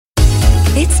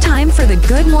It's time for the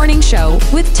Good Morning Show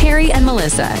with Terry and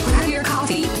Melissa. Grab your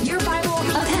coffee, your Bible,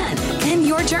 a pen, and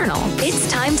your journal. It's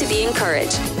time to be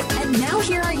encouraged. And now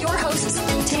here are your hosts,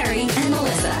 Terry and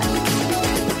Melissa.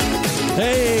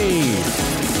 Hey!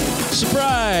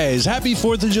 Surprise! Happy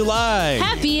 4th of July!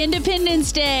 Happy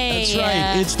Independence Day! That's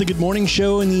right. It's the Good Morning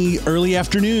Show in the early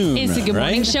afternoon. It's the Good right?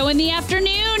 Morning Show in the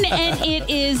afternoon, and it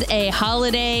is a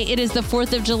holiday. It is the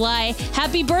 4th of July.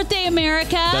 Happy birthday,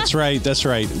 America! That's right. That's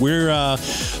right. We're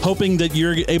hoping that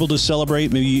you're able to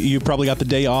celebrate. Maybe you probably got the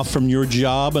day off from your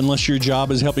job, unless your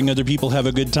job is helping other people have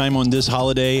a good time on this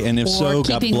holiday. And if so,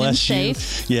 God bless you.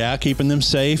 Safe. Yeah, keeping them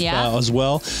safe as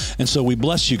well. And so we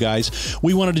bless you guys.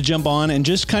 We wanted to jump on and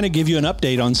just kind of give you an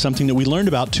update on something that we learned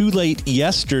about too late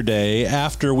yesterday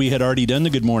after we had already done the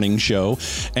Good Morning Show,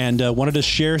 and wanted to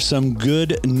share some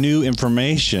good new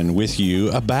information with you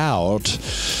about,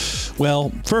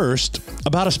 well, first,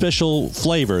 about a special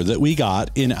flavor that we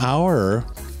got in our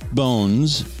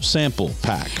Bones sample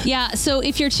pack. Yeah, so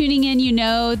if you're tuning in, you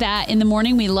know that in the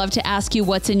morning we love to ask you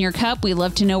what's in your cup. We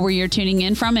love to know where you're tuning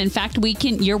in from. In fact,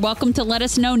 you're welcome to let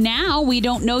us know now. We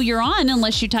don't know you're on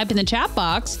unless you type in the chat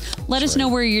box. Let us know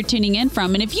where you're tuning in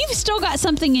from. And if you've still got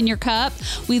something in your cup,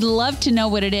 we'd love to know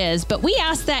what it is. But we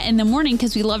ask that in the morning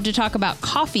because we love to talk about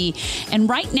coffee. And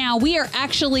right now we are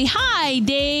actually, hi,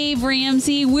 Dave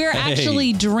Ramsey. We're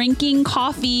actually drinking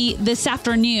coffee this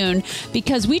afternoon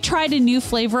because we tried a new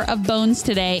flavor of Bones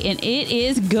today, and it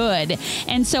is good.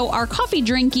 And so our coffee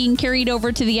drinking carried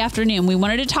over to the afternoon. We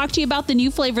wanted to talk to you about the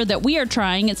new flavor that we are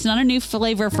trying. It's not a new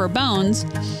flavor for Bones,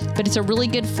 but it's a really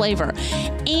good flavor.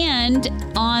 And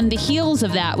on the heels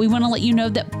of that, we want to let you know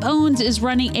that Bones is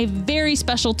running a very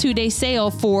special 2-day sale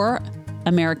for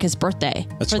America's birthday.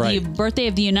 That's for right. the birthday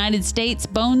of the United States,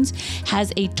 Bones has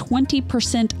a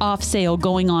 20% off sale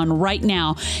going on right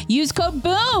now. Use code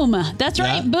BOOM. That's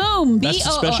right, BOOM. That's the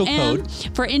special code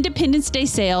for Independence Day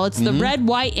sale. It's the red,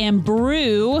 white, and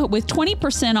brew with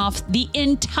 20% off the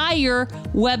entire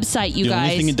website, you guys. The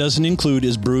only thing it doesn't include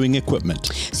is brewing equipment.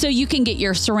 So you can get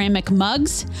your ceramic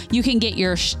mugs, you can get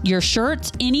your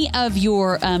shirts, any of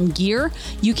your gear.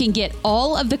 You can get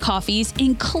all of the coffees,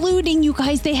 including, you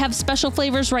guys, they have special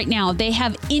flavors right now. They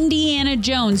have Indiana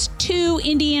Jones, 2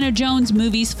 Indiana Jones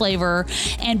movies flavor,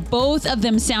 and both of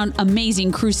them sound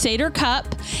amazing. Crusader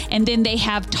Cup, and then they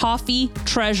have Toffee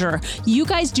Treasure. You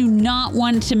guys do not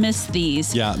want to miss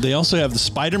these. Yeah, they also have the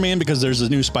Spider-Man, because there's a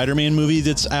new Spider-Man movie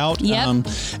that's out. Yep.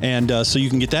 So you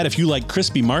can get that. If you like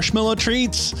crispy marshmallow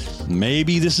treats,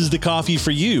 maybe this is the coffee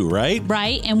for you, right?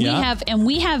 Right. And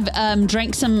we have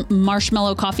drank some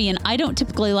marshmallow coffee, and I don't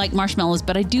typically like marshmallows,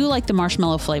 but I do like the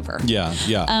marshmallow flavor. Yeah,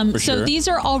 for sure. So these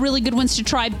are all really good ones to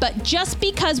try, but just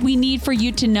because we need for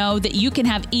you to know that you can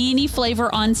have any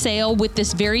flavor on sale with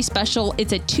this very special,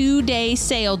 it's a 2-day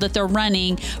sale that they're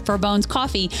running for Bones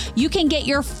Coffee. You can get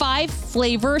your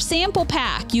 5-flavor sample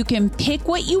pack. You can pick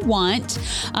what you want,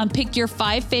 pick your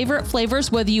 5 favorite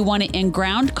flavors, whether you want it in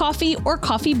ground coffee or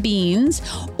coffee beans,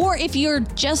 or if you're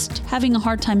just having a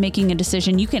hard time making a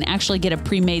decision, you can actually get a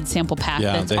pre-made sample pack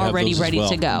that's already ready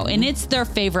to go. And it's their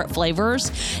favorite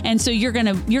flavors. And so you're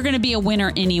gonna be a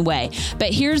winner anyway.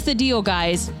 But here's the deal,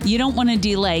 guys. You don't want to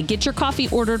delay. Get your coffee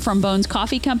ordered from Bones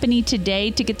Coffee Company today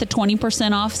to get the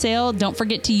 20% off sale. Don't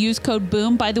forget to use code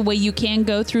BOOM. By the way, you can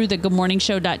go through the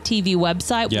goodmorningshow.tv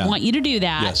website. Yeah. We want you to do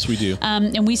that. Yes, we do.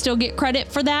 And we still get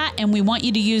credit for that. And we want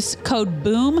you to use code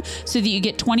BOOM so that you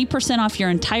get 20% off your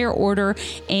entire order,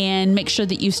 and make sure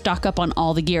that you stock up on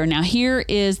all the gear. Now, here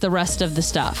is the rest of the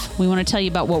stuff. We want to tell you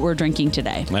about what we're drinking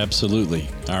today. Absolutely.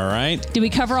 All right. Did we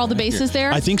cover all the bases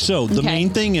there? I think so. The main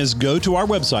thing is go to our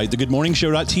website,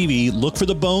 thegoodmorningshow.tv, look for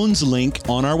the Bones link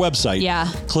on our website. Yeah.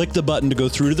 Click the button to go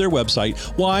through to their website.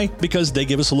 Why? Because they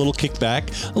give us a little kickback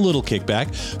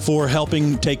for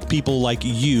helping take people like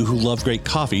you who love great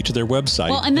coffee to their website.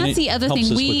 Well, and that's the other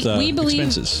thing. We believe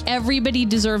expenses. Everybody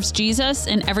deserves Jesus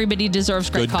and everybody deserves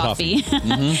great coffee.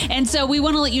 And so we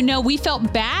want to let you know, we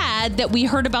felt bad that we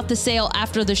heard about the sale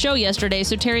after the show yesterday.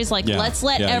 So Terry's like, let's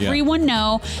let everyone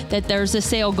know that there's a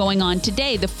sale going on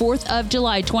today, the 4th of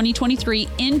July, 2023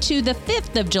 into the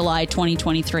 5th of July,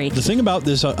 2023. The thing about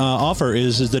this offer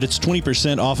is that it's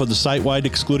 20% off of the site-wide,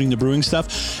 excluding the brewing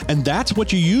stuff. And that's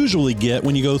what you usually get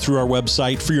when you go through our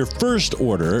website for your first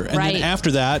order. And then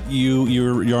after that,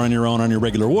 you're on your own on your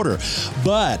regular order.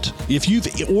 But if you've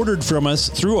ordered from us,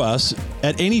 through us,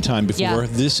 at any time before,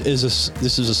 this is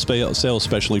a sale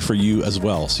especially for you as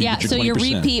well. So you get your 20%. Your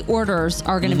repeat orders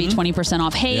are going to be 20%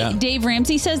 off. Hey, Dave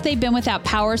Ramsey says they've been without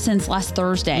power since last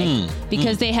Thursday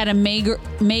because they had a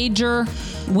major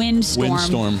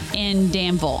windstorm in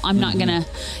Danville. I'm not going to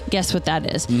guess what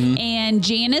that is. And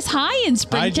Janice, hi in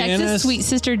Spring, Texas. Janice. Sweet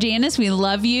sister Janice, we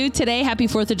love you today. Happy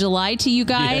 4th of July to you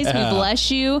guys. We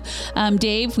bless you.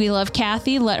 Dave, we love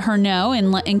Kathy. Let her know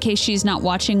in case she's not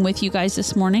watching with you guys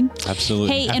this morning. Absolutely.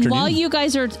 Hey, and while you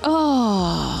guys are, it's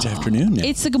afternoon. Yeah.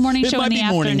 It's the Good Morning It Show might in the be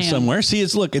afternoon. morning somewhere. See,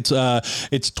 it's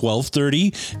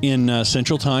 12:30 in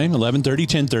Central Time, 11:30,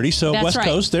 10:30. So That's West right.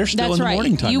 Coast, they're still That's in the right.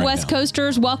 morning time. You right West now.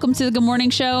 Coasters, welcome to the Good Morning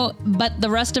Show. But the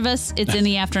rest of us, it's in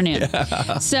the afternoon.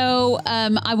 So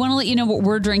I want to let you know what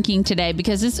we're drinking today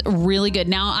because it's really good.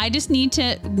 Now, I just need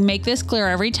to make this clear.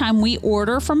 Every time we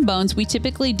order from Bones, we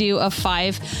typically do a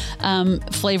 5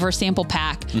 flavor sample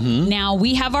pack. Now,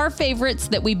 we have our favorites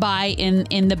that we buy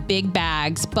in the big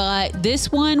bags, but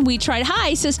this one we tried.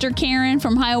 Hi, Sister Karen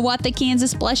from Hiawatha,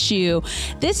 Kansas. Bless you.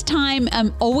 This time,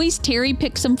 always Terry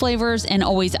picks some flavors and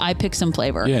always I pick some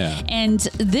flavor. Yeah. And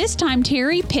this time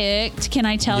Terry picked, can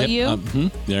I tell you?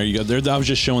 There you go. There, I was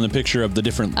just showing the picture of the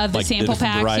different Of the sample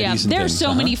different packs, varieties and There's things.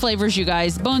 so many flavors, you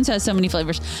guys. Bones has so many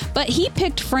flavors. But he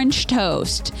picked French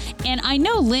toast. And I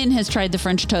know Lynn has tried the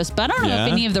French toast, but I don't know if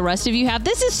Yeah. any of the rest of you have.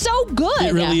 This is so good.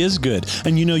 It really is good.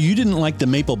 And you didn't like the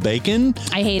maple bacon.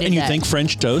 I hated And you that. think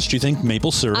French toast, you think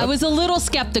maple syrup. I was a little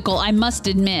skeptical, I must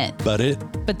admit.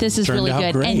 But this is turned really out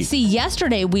good. great. And see,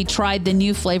 yesterday we tried the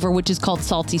new flavor, which is called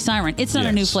Salty Siren. It's not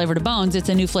a new flavor to Bones. It's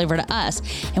a new flavor to us.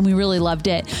 And we really loved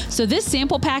it. So this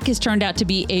sample pack has turned out to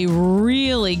be a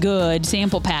really good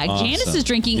sample pack. Awesome. Janice is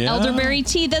drinking Yeah. elderberry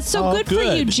tea. That's so good for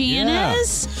you,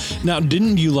 Janice. Yeah. Now,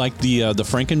 didn't you like the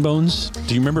Frankenbones?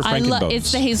 Do you remember Frankenbones?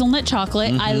 It's the hazelnut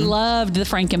chocolate. I loved the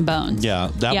Frankenbones. Yeah,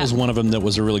 that was one of them that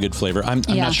was a really good flavor. I'm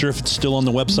not sure if it's still on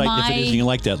the website. If it is and you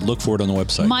like that, look for it on the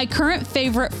website. My current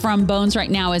favorite from Bones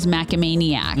right now is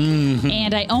Macamaniac.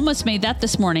 And I almost made that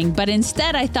this morning, but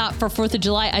instead I thought for 4th of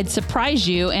July I'd surprise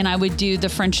you and I would do the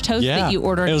French toast that you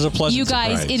ordered. It was a pleasant You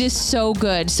guys, surprise. it is so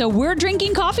good. So we're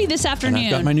drinking coffee this and afternoon.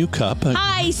 I've got my new cup.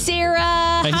 Hi, Sarah.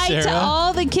 Hi Sarah. to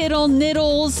all the Kittle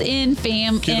Niddles in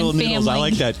family. Niddles. I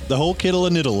like that. The whole Kittle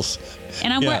of Niddles.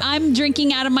 And I'm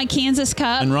drinking out of my Kansas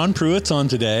cup. And Ron Pruitt's on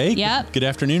today. Yep. Good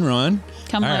afternoon, Ron.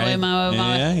 Come my way, my way,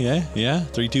 my way. Yeah.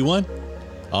 3, 2, 1.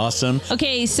 Awesome.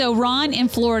 Okay, so Ron in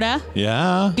Florida.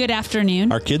 Yeah. Good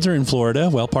afternoon. Our kids are in Florida.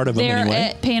 Well, part of them They're anyway.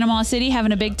 at Panama City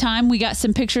having a big time. We got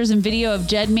some pictures and video of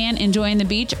Jedman enjoying the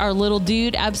beach. Our little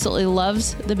dude absolutely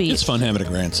loves the beach. It's fun having a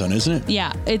grandson, isn't it?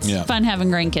 Yeah, it's fun having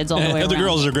grandkids all the way around. The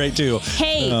girls are great too.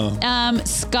 Hey,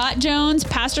 Scott Jones,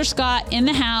 Pastor Scott in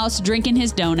the house drinking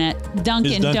his Dunkin'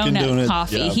 donut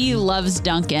coffee. Yeah. He loves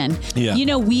Dunkin'.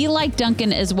 Yeah. We like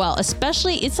Dunkin' as well,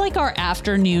 especially it's like our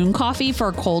afternoon coffee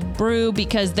for cold brew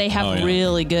because they have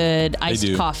really good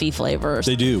iced coffee flavors.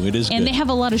 They do. It is good. And they have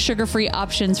a lot of sugar-free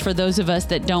options for those of us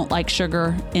that don't like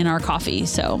sugar in our coffee.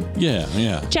 So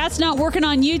yeah. Chat's not working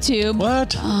on YouTube.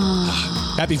 What?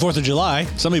 Happy 4th of July.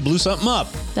 Somebody blew something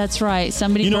up. That's right.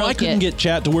 Somebody broke I couldn't get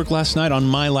chat to work last night on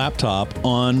my laptop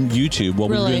on YouTube while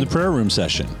we were doing the prayer room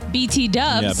session. BT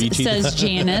Dubs, says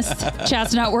Janice.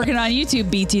 Chat's not working on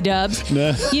YouTube, BT Dubs.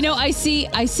 I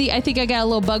think I got a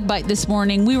little bug bite this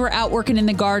morning. We were out working in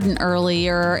the garden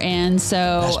earlier, and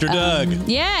so Pastor Doug.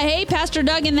 Hey, Pastor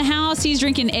Doug in the house. He's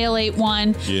drinking Ale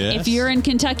 8-1. Yes. If you're in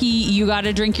Kentucky, you got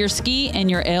to drink your ski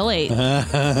and your Ale 8.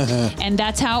 And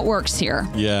that's how it works here.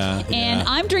 Yeah. And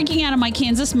I'm drinking out of my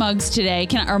Kansas mugs today.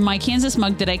 My Kansas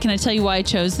mug today. Can I tell you why I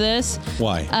chose this?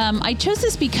 Why? I chose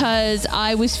this because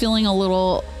I was feeling a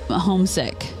little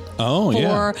homesick.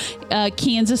 For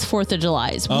Kansas 4th of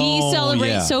July. We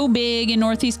celebrate so big in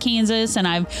Northeast Kansas, and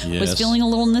I was feeling a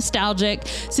little nostalgic.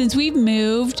 Since we've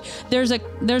moved, there's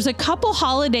a couple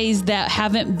holidays that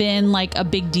haven't been like a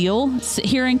big deal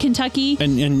here in Kentucky.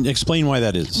 And explain why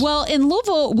that is. Well, in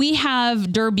Louisville, we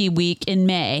have Derby Week in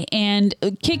May, and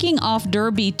kicking off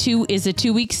Derby is a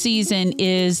 2-week season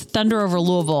is Thunder Over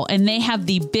Louisville, and they have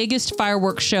the biggest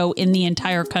fireworks show in the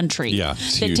entire country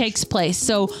that takes place.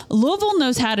 So Louisville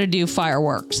knows how to do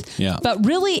fireworks. Yeah. But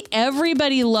really,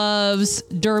 everybody loves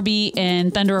Derby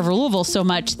and Thunder Over Louisville so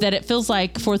much that it feels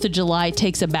like 4th of July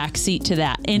takes a back seat to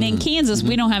that. And in Kansas,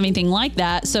 we don't have anything like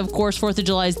that. So, of course, 4th of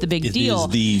July is the big deal. It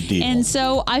is the deal. And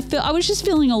so I was just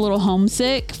feeling a little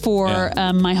homesick for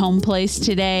my home place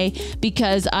today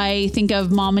because I think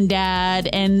of mom and dad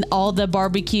and all the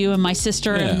barbecue and my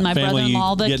sister and my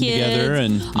brother-in-law, the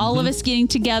kids, all of us getting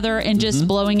together and just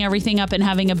blowing everything up and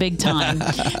having a big time.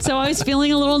 So I was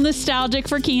feeling a little nostalgic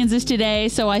for Kansas today,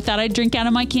 so I thought I'd drink out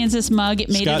of my Kansas mug. It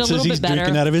made Scott it a little bit better.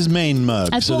 Drinking out of his Maine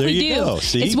mug. That's so what there we you do. go.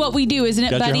 See? It's what we do, isn't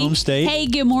it, Got buddy? Your home state. Hey,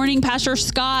 good morning, Pastor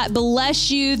Scott.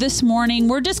 Bless you this morning.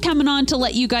 We're just coming on to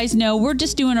let you guys know we're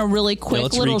just doing a really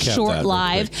quick little short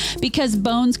live because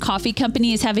Bones Coffee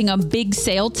Company is having a big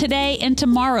sale today and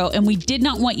tomorrow, and we did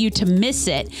not want you to miss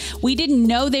it. We didn't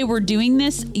know they were doing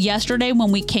this yesterday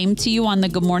when we came to you on the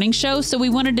Good Morning Show, so we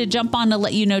wanted to jump on to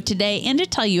let you know today and to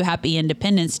tell you Happy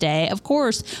Independence Day. Of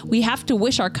course, we have to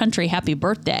wish our country happy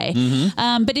birthday.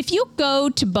 But if you go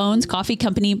to Bones Coffee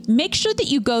Company, make sure that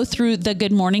you go through the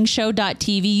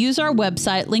goodmorningshow.tv, use our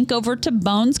website, link over to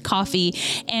Bones Coffee,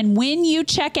 and when you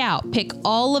check out, pick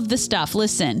all of the stuff.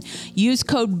 Listen, use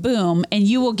code BOOM and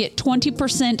you will get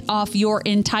 20% off your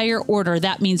entire order.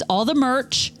 That means all the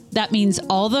merch. That means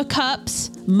all the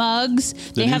cups,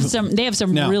 mugs. They have some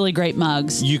really great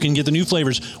mugs. You can get the new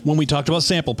flavors. When we talked about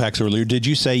sample packs earlier, did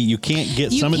you say you can't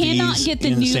get some of these? You cannot get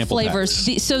the new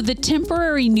flavors. So the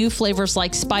temporary new flavors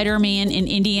like Spider-Man and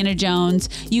Indiana Jones,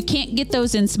 you can't get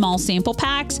those in small sample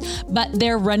packs, but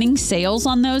they're running sales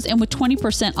on those. And with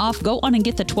 20% off, go on and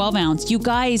get the 12 ounce. You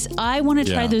guys, I want to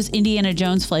try those Indiana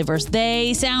Jones flavors.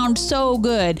 They sound so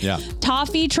good. Yeah.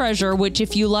 Toffee Treasure, which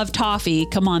if you love toffee,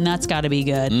 come on, that's got to be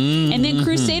good. And then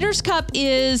Crusaders Cup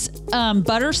is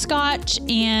butterscotch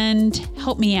and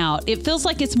help me out. It feels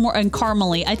like it's more and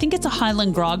caramely. I think it's a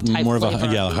Highland Grog type more flavor.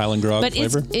 Of a Highland Grog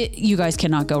flavor. You guys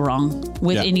cannot go wrong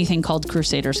with anything called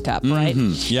Crusaders Cup, right?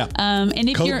 Yeah. And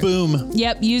if code BOOM.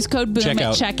 Yep. Use code BOOM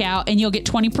at checkout, and you'll get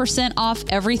 20% off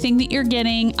everything that you're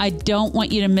getting. I don't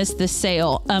want you to miss this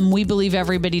sale. We believe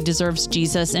everybody deserves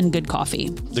Jesus and good coffee.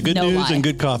 The good news and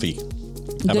good coffee.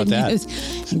 How about that?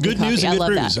 Good news and good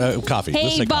brews. Coffee.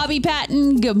 Hey, Bobby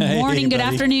Patton. Good morning. Good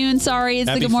afternoon. Sorry,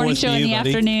 it's the Good Morning Show in the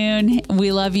afternoon.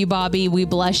 We love you, Bobby. We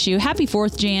bless you. Happy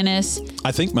 4th, Janice.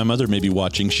 I think my mother may be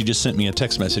watching. She just sent me a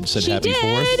text message that said Happy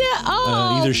 4th.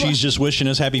 Oh, either she's just wishing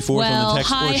us Happy 4th on the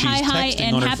text or she's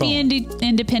texting on her phone. And happy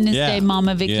Independence Day,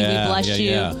 Mama Vicky. We bless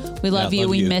you. We love you.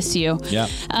 We miss you. Yeah.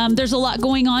 There's a lot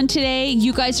going on today.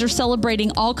 You guys are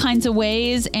celebrating all kinds of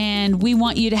ways, and we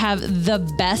want you to have the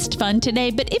best fun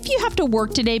today. But if you have to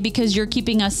work today because you're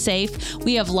keeping us safe,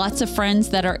 we have lots of friends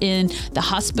that are in the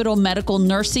hospital medical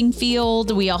nursing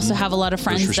field. We also have a lot of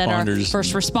friends that are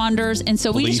first responders. And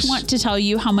so we just want to tell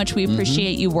you how much we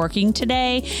appreciate you working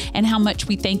today and how much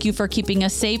we thank you for keeping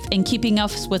us safe and keeping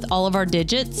us with all of our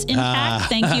digits intact.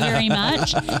 Thank you very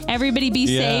much. Everybody be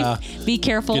safe. Be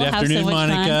careful. Good have so much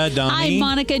Monica, fun. Hi,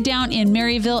 Monica, down in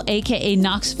Maryville, a.k.a.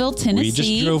 Knoxville, Tennessee. We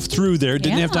just drove through there.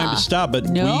 Didn't have time to stop, but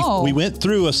we went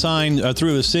through a sign,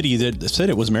 through a city that said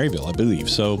it was Maryville, I believe.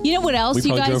 So you know what else,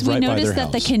 you guys? We noticed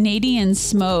that the Canadian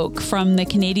smoke from the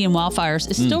Canadian wildfires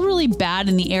is still really bad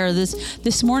in the air.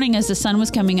 This morning, as the sun was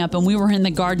coming up and we were in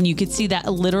the garden, you could see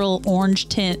that literal orange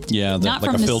tint. Yeah, not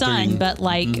from the sun, but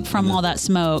like from all that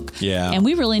smoke. Yeah, and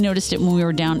we really noticed it when we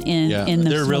were down in the.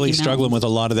 They're really struggling with a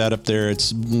lot of that up there.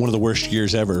 It's one of the worst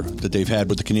years ever that they've had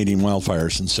with the Canadian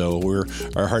wildfires, and so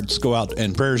our hearts go out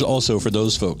and prayers also for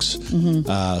those folks.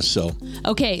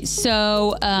 Okay,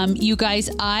 so you guys,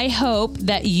 I hope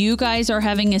that you guys are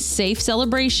having a safe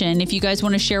celebration. If you guys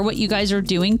want to share what you guys are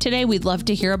doing today, we'd love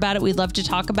to hear about it. We'd love to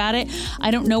talk about it.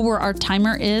 I don't know where our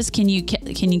timer is. Can you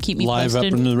keep me live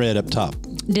posted? Up in the red up top?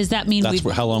 Does that mean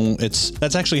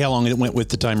that's actually how long it went with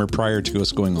the timer prior to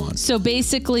us going on? So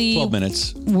basically 12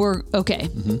 minutes. We're okay.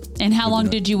 And how long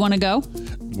did you want to go?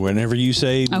 Whenever you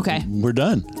say we're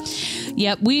done.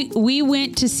 Yep, we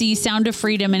went to see Sound of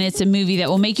Freedom, and it's a movie that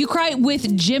will make you cry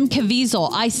with Jim Caviezel.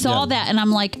 I saw that, and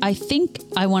I'm like, I think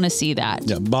I want to see that.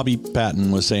 Yeah, Bobby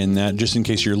Patton was saying that. Just in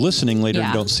case you're listening later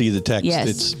and don't see the text,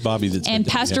 it's Bobby that's. And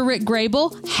Pastor Rick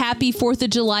Grable, happy 4th of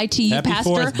July to you, Pastor.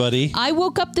 Happy 4th, buddy. I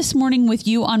woke up this morning with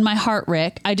you on my heart,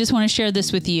 Rick. I just want to share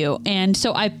this with you. And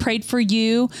so I prayed for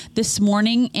you this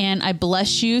morning, and I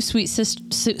bless you, sweet sister,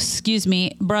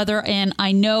 brother. And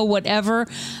I know whatever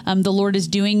the Lord is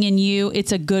doing in you,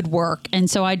 it's a good work. And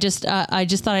so I just thought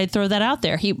I'd throw that out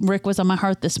there. Rick was on my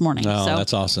heart this morning. Oh,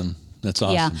 that's awesome. That's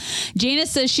awesome. Yeah. Janice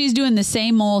says she's doing the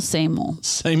same old.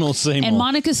 And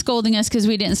Monica's scolding us because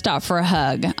we didn't stop for a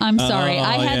hug. I'm sorry.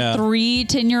 I had 3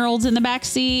 10-year-olds in the back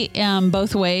seat,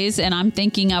 both ways, and I'm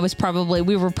thinking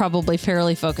we were probably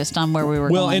fairly focused on where we were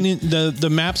going. Well, and the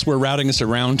maps were routing us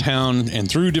around town and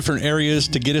through different areas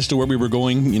to get us to where we were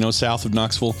going, south of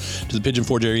Knoxville to the Pigeon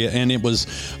Forge area, and it was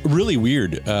really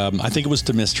weird. I think it was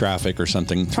to miss traffic or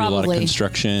something through a lot of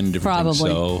construction, different things.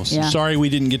 So sorry we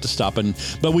didn't get to stop,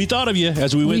 but we thought of you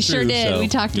as we went through. We sure did. So. We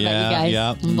talked about you guys.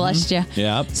 Yeah. Blessed you.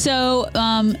 Yeah. So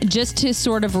just to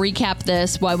sort of recap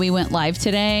this, why we went live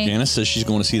today. Janice says she's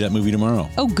going to see that movie tomorrow.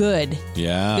 Oh, good.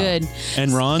 Yeah. Good.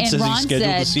 And Ron says he's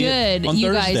scheduled to see it on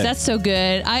you Thursday. guys, that's so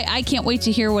good. I can't wait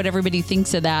to hear what everybody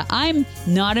thinks of that. I'm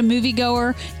not a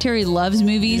moviegoer. Terry loves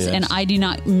movies, and I do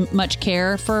not much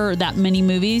care for that many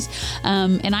movies.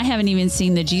 And I haven't even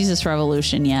seen the Jesus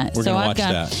Revolution yet. We're going to watch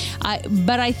that.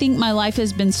 But I think my life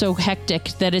has been so hectic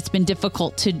that it's been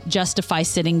difficult to justify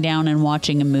sitting down and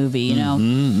watching a movie, you know?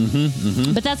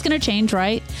 But that's going to change,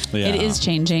 right? Yeah. It is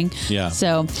changing. Yeah.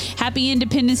 So happy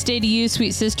Independence Day to you,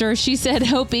 sweet sister. She said,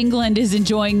 hope England is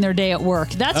enjoying their day at work.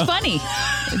 That's funny.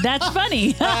 That's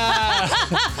funny.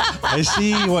 I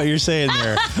see what you're saying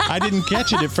there. I didn't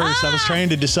catch it at first. I was trying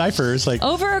to decipher. It's like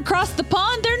over across the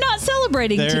pond, they're not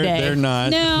celebrating today. They're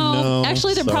not. No,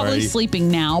 actually, they're probably sleeping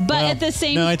now. But at the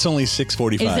same, no, it's only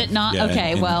 6:45. Is it not? Yeah,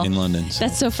 okay, in London. So.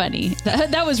 That's so funny.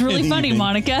 That was really funny, evening.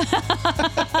 Monica.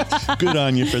 Good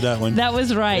on you for that one. That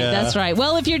was right. Yeah. That's right.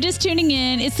 Well, if you're just tuning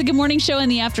in, it's the Good Morning Show in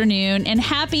the afternoon, and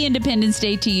happy Independence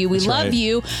Day to you. We love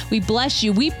you. We bless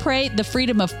you. We pray the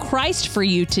freedom of Christ for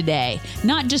you today.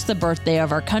 Not just the birthday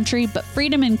of our country, but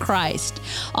freedom in Christ.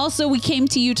 Also, we came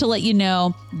to you to let you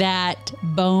know that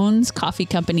Bones Coffee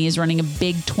Company is running a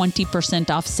big 20%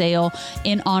 off sale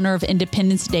in honor of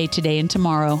Independence Day today and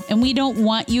tomorrow. And we don't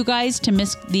want you guys to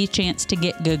miss the chance to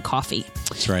get good coffee.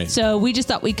 That's right. So we just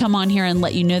thought we'd come on here and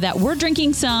let you know that we're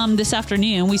drinking some this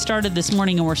afternoon. We started this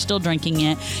morning and we're still drinking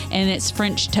it. And it's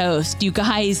French toast. You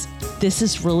guys, this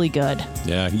is really good.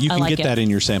 Yeah, you can get that in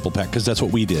your sample pack because that's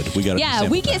what we did. We got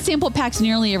we get sample packs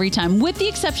nearly every time, with the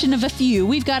exception of a few.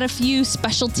 We've got a few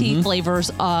specialty flavors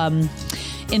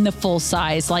in the full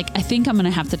size. Like, I think I'm going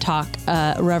to have to talk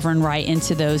Reverend Wright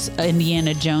into those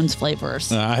Indiana Jones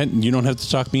flavors. You don't have to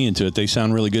talk me into it. They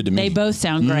sound really good to me. They both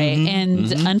sound great.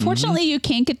 And unfortunately, you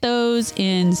can't get those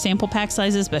in sample pack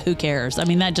sizes, but who cares? I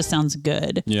mean, that just sounds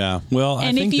good. Yeah. Well,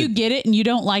 and if you get it and you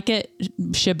don't like it,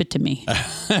 ship it to me.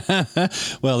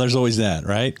 Well, there's always that,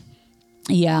 right?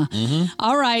 Yeah.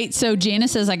 All right. So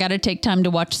Janice says, I got to take time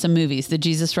to watch some movies, The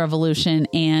Jesus Revolution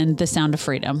and The Sound of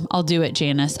Freedom. I'll do it,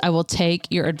 Janice. I will take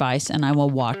your advice and I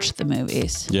will watch the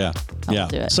movies. Yeah. I'll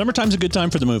do it. Summertime's a good time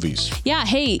for the movies. Yeah.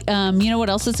 Hey, you know what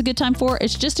else it's a good time for?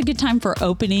 It's just a good time for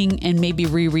opening and maybe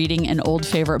rereading an old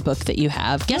favorite book that you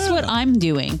have. Guess what I'm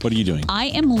doing? What are you doing? I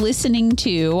am listening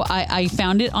to, I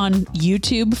found it on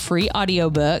YouTube, free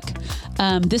audiobook,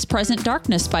 This Present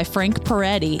Darkness by Frank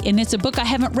Peretti. And it's a book I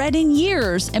haven't read in years,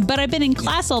 but I've been in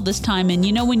class all this time. And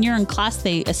you know, when you're in class,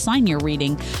 they assign your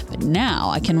reading, but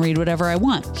now I can read whatever I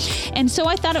want. And so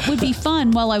I thought it would be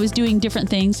fun while I was doing different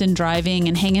things and driving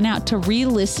and hanging out to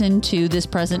re-listen to This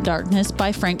Present Darkness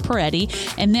by Frank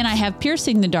Peretti. And then I have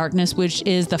Piercing the Darkness, which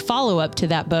is the follow-up to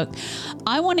that book.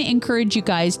 I want to encourage you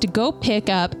guys to go pick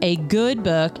up a good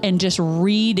book and just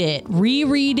read it,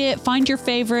 reread it, find your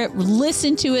favorite,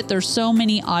 listen to it. There's so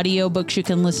many audio books you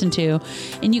can listen to.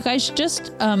 And you guys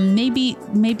just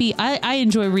maybe I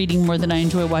enjoy reading more than I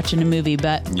enjoy watching a movie,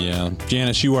 but yeah,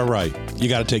 Janice, you are right. You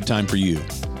got to take time for you.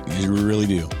 You really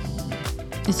do.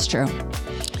 It's true.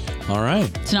 All right.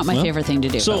 It's not my favorite thing to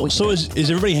do. So is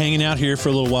everybody hanging out here for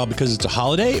a little while because it's a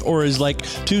holiday, or is like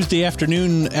Tuesday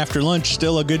afternoon after lunch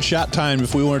still a good shout time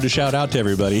if we wanted to shout out to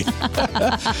everybody?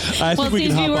 I think we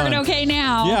can hop on. Okay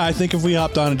now. Yeah, I think if we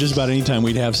hopped on at just about any time,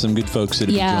 we'd have some good folks that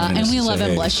would be joining us. And we love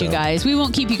and bless you guys. We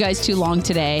won't keep you guys too long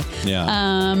today.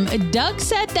 Yeah. Doug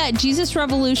said that Jesus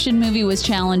Revolution movie was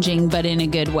challenging, but in a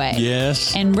good way.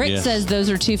 Yes. And Rick says those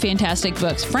are two fantastic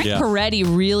books. Frank Peretti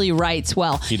really writes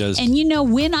well. He does. And you know,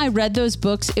 when I read those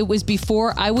books, it was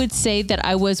before I would say that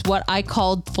I was what I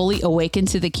called fully awakened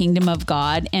to the kingdom of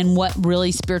God and what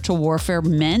really spiritual warfare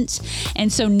meant.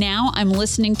 And so now I'm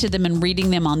listening to them and reading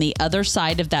them on the other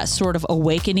side of that sort of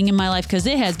awakening in my life, because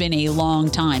it has been a long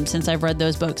time since I've read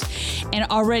those books. And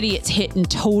already it's hitting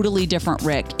totally different,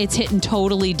 Rick. It's hitting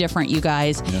totally different, you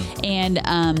guys. Yeah.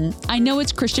 And I know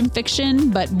it's Christian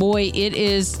fiction, but boy, it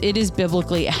is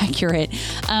biblically accurate.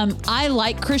 I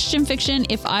like Christian fiction.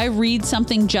 If I read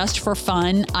something just for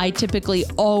fun, I typically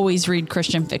always read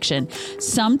Christian fiction.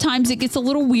 Sometimes it gets a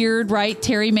little weird, right?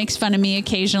 Terry makes fun of me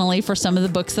occasionally for some of the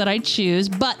books that I choose,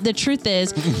 but the truth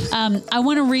is, I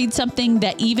want to read something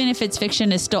that, even if it's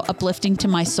fiction, is still uplifting to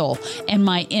my soul, and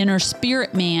my inner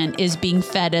spirit man is being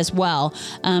fed as well.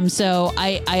 So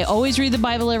I always read the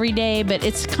Bible every day, but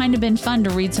it's kind of been fun to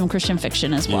read some Christian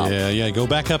fiction as well. Yeah. Go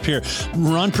back up here.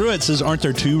 Ron Pruitt says, aren't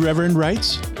there two Reverend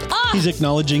Wrights? He's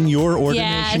acknowledging your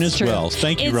ordination as true. well.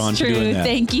 Thank you, Ron, it's for true. doing that.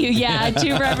 Thank you. Yeah,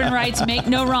 two reverend rights make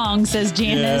no wrong, says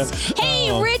Janice. Yeah.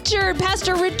 Hey, Richard,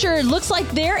 Pastor Richard, looks like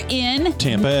they're in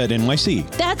Tampa at NYC.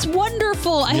 That's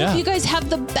wonderful. I hope you guys have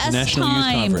the best National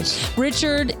time. Youth Conference.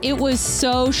 Richard, it was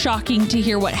so shocking to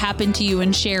hear what happened to you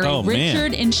and Sherry. Oh,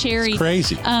 Richard and Sherry it's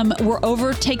crazy. Were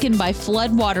overtaken by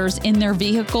floodwaters in their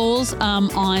vehicles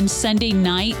on Sunday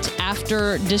night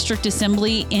after District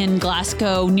Assembly in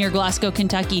Glasgow, near Glasgow,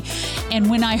 Kentucky. And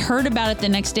when I heard about it the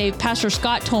next day, Pastor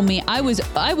Scott told me I was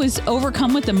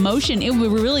overcome with emotion. It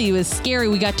was scary.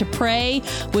 We got to pray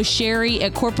with Sherry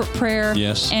at corporate prayer.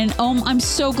 Yes. And I'm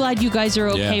so glad you guys are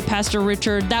okay, Pastor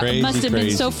Richard. That must have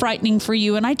been so frightening for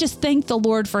you. And I just thank the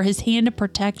Lord for his hand of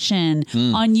protection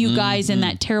on you guys in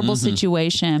that terrible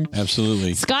situation.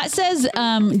 Absolutely. Scott says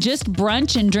just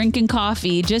brunch and drinking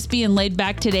coffee, just being laid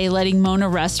back today, letting Mona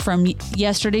rest from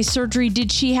yesterday's surgery.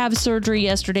 Did she have surgery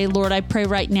yesterday? Lord, I pray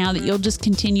right now that you'll just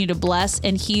continue to bless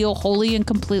and heal wholly and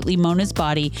completely Mona's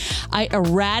body. I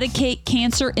eradicate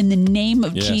cancer in the name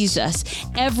of Jesus.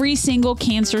 Every single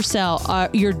cancer cell,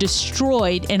 you're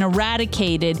destroyed and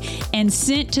eradicated and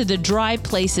sent to the dry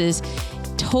places,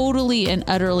 totally and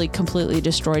utterly, completely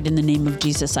destroyed in the name of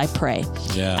Jesus, I pray.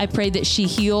 Yeah. I pray that she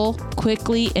heal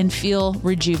quickly and feel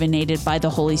rejuvenated by the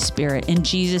Holy Spirit. In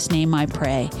Jesus' name I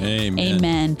pray.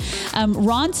 Amen.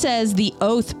 Ron says The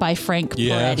Oath by Frank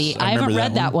Peretti. I haven't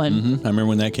read that one. I remember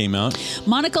when that came out.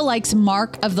 Monica likes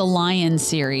Mark of the Lion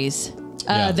series.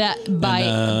 That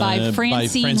by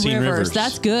Francine Rivers.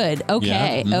 That's good.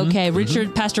 Okay. Yeah. Okay.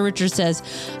 Pastor Richard says,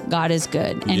 God is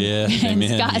good. And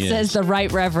Scott says the right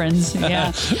reverends. Yeah.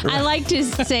 Right. I like to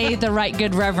say the right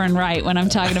good reverend right when I'm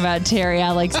talking about Terry.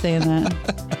 I like saying that.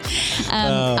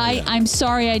 I'm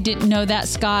sorry I didn't know that,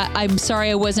 Scott. I'm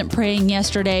sorry I wasn't praying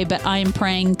yesterday, but I'm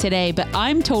praying today. But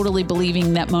I'm totally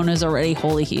believing that Mona's already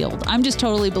wholly healed. I'm just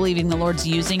totally believing the Lord's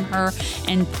using her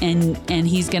and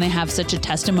he's going to have such a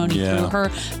testimony through her,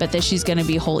 but that she's going to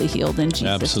be wholly healed in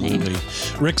Jesus' name.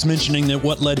 Rick's mentioning that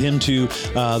what led him to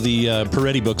the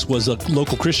Peretti books was a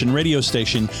local Christian radio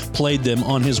station played them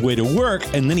on his way to work,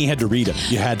 and then he had to read them.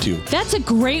 You had to. That's a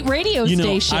great radio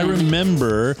station. I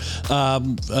remember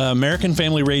American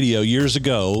Family Radio years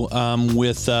ago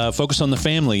with Focus on the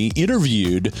Family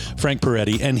interviewed Frank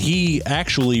Peretti, and he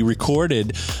actually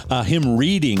recorded him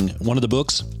reading one of the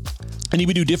books. And he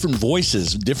would do different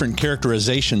voices, different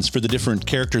characterizations for the different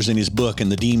characters in his book and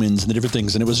the demons and the different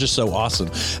things. And it was just so awesome.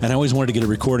 And I always wanted to get a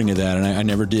recording of that. And I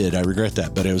never did. I regret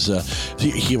that. But it was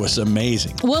he was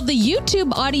amazing. Well, the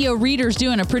YouTube audio reader's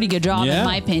doing a pretty good job, in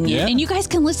my opinion. Yeah. And you guys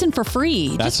can listen for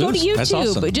free. Just go to YouTube. That's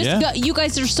awesome. Go, you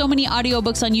guys, there's so many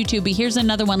audiobooks on YouTube. But here's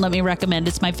another one let me recommend.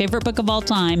 It's my favorite book of all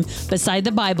time beside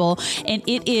the Bible. And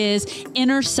it is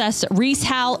Rees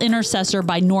Howell, Intercessor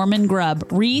by Norman Grubb.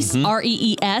 Rees,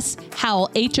 R-E-E-S,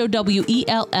 Howell,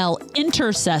 H-O-W-E-L-L,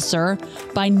 Intercessor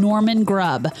by Norman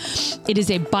Grubb. It is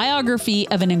a biography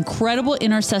of an incredible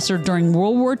intercessor during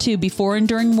World War II, before and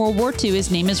during World War II.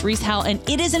 His name is Rees Howell, and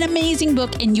it is an amazing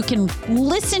book, and you can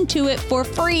listen to it for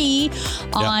free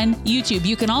on YouTube.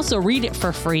 You can also read it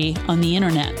for free on the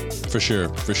internet. For sure.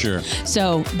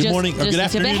 So good morning, or good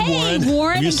afternoon,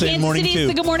 Warren. You're saying morning too.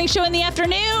 The Good Morning Show in the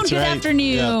afternoon. Good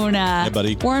afternoon. Yeah,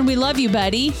 buddy. Warren, we love you,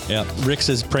 buddy. Yeah. Rick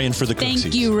says praying for the cooksies.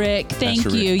 Thank you, Rick. Thank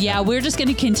you. Yeah, we're just going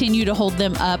to continue to hold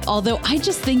them up. Although I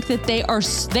just think that they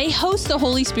host the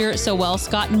Holy Spirit so well,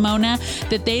 Scott and Mona,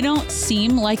 that they don't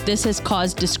seem like this has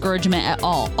caused discouragement at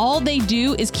all. All they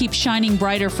do is keep shining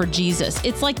brighter for Jesus.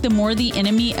 It's like the more the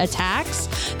enemy attacks,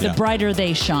 the brighter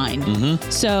they shine.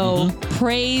 So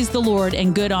praise the Lord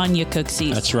and good on you,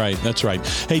 cooksies. That's right.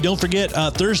 Hey, don't forget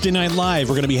Thursday Night Live.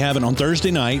 We're going to be having on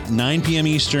Thursday night, 9 p.m.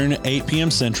 Eastern, 8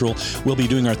 p.m. Central. We'll be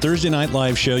doing our Thursday Night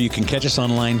Live show. You can catch us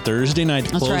online Thursday night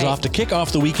to close off, to kick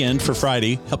off the weekend for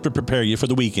Friday, help to prepare you for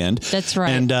the weekend. That's right.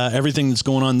 And everything that's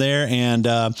going on there. And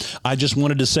I just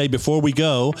wanted to say before we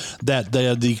go that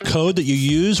the code that you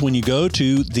use when you go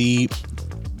to the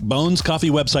Bones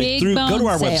Coffee website, go to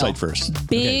our website first.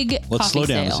 Let's slow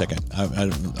down a second. I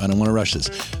don't want to rush this.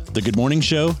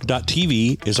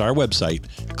 TheGoodMorningShow.tv is our website.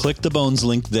 Click the Bones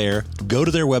link there. Go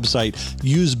to their website.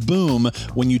 Use Boom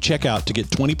when you check out to get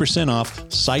 20% off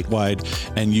site-wide,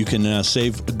 and you can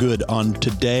save good on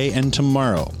today and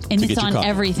tomorrow. And it's on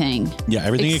everything. Yeah,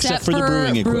 everything except for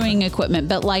the brewing equipment.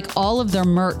 But like all of their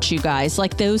merch, you guys,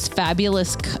 like those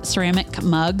fabulous ceramic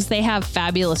mugs. They have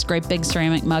fabulous, great big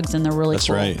ceramic mugs, and they're really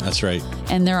cool. That's right.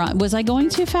 And they're on. Was I going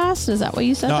too fast? Is that what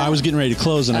you said? No, I was getting ready to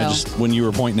close, and I just, when you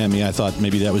were pointing at me, I thought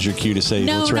maybe that was was your cue to say,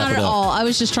 no, let's wrap not it at up. all. I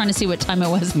was just trying to see what time it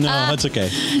was. No, that's okay.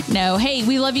 No. Hey,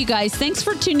 we love you guys. Thanks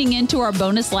for tuning in to our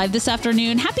bonus live this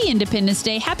afternoon. Happy Independence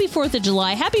Day. Happy 4th of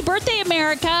July. Happy birthday,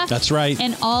 America. That's right.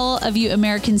 And all of you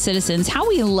American citizens, how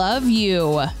we love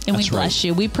you. And we bless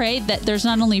you. We pray that there's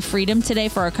not only freedom today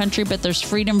for our country, but there's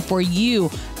freedom for you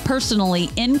personally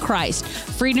in Christ.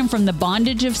 Freedom from the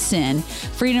bondage of sin.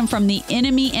 Freedom from the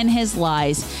enemy and his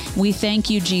lies. We thank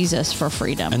you, Jesus, for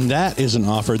freedom. And that is an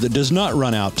offer that does not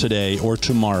run out today or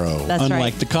tomorrow. That's unlike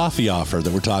right. the coffee offer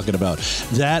that we're talking about.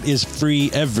 That is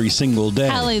free every single day.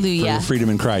 Hallelujah. For freedom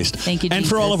in Christ. Thank you, And Jesus.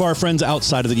 for all of our friends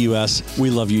outside of the U.S., we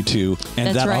love you too. And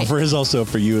That's that right. offer is also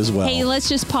for you as well. Hey, let's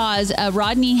just pause.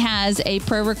 Rodney has a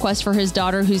prayer request for his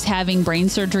daughter who's having brain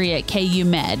surgery at KU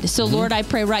Med. So, Lord, I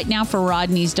pray right now for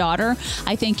Rodney's daughter.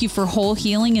 I thank you for whole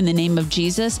healing in the name of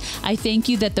Jesus. I thank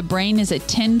you that the brain is a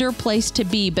tender place to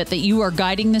be, but that you are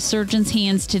guiding the surgeon's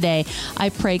hands today. I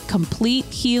pray complete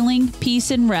healing,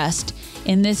 peace, and rest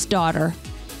in this daughter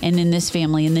and in this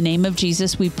family. In the name of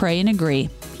Jesus, we pray and agree.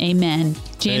 Amen.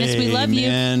 Janice, we love you.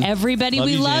 Amen. Everybody, Love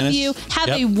we you, love Janice. you. Have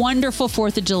Yep. a wonderful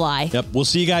 4th of July. Yep. We'll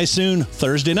see you guys soon.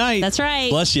 Thursday night. That's right.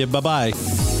 Bless you. Bye-bye.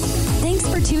 Thanks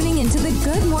for tuning into the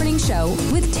Good Morning Show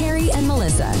with Terry and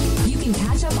Melissa. You can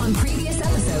catch up on previous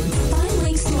episodes, find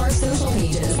links to our social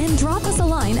pages, and drop us a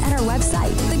line at our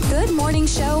website,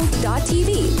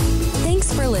 thegoodmorningshow.tv.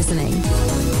 Thanks for listening.